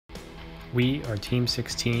We are Team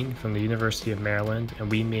 16 from the University of Maryland, and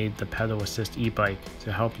we made the Pedal Assist e-bike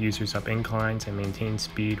to help users up inclines and maintain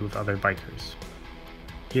speed with other bikers.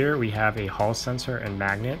 Here we have a hall sensor and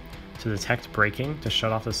magnet to detect braking to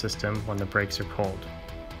shut off the system when the brakes are pulled.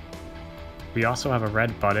 We also have a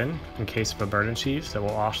red button in case of emergencies that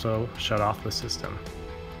will also shut off the system.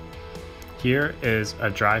 Here is a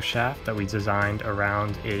drive shaft that we designed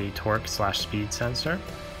around a torque/speed sensor.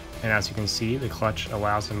 And as you can see, the clutch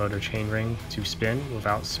allows the motor chainring to spin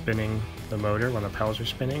without spinning the motor when the pedals are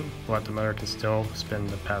spinning, but the motor can still spin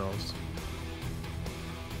the pedals.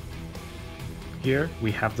 Here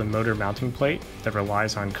we have the motor mounting plate that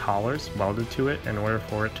relies on collars welded to it in order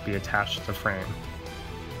for it to be attached to the frame.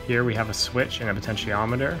 Here we have a switch and a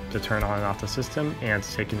potentiometer to turn on and off the system and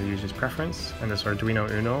to take in the user's preference, and this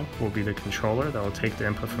Arduino Uno will be the controller that will take the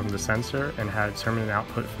input from the sensor and have determine an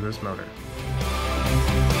output for this motor.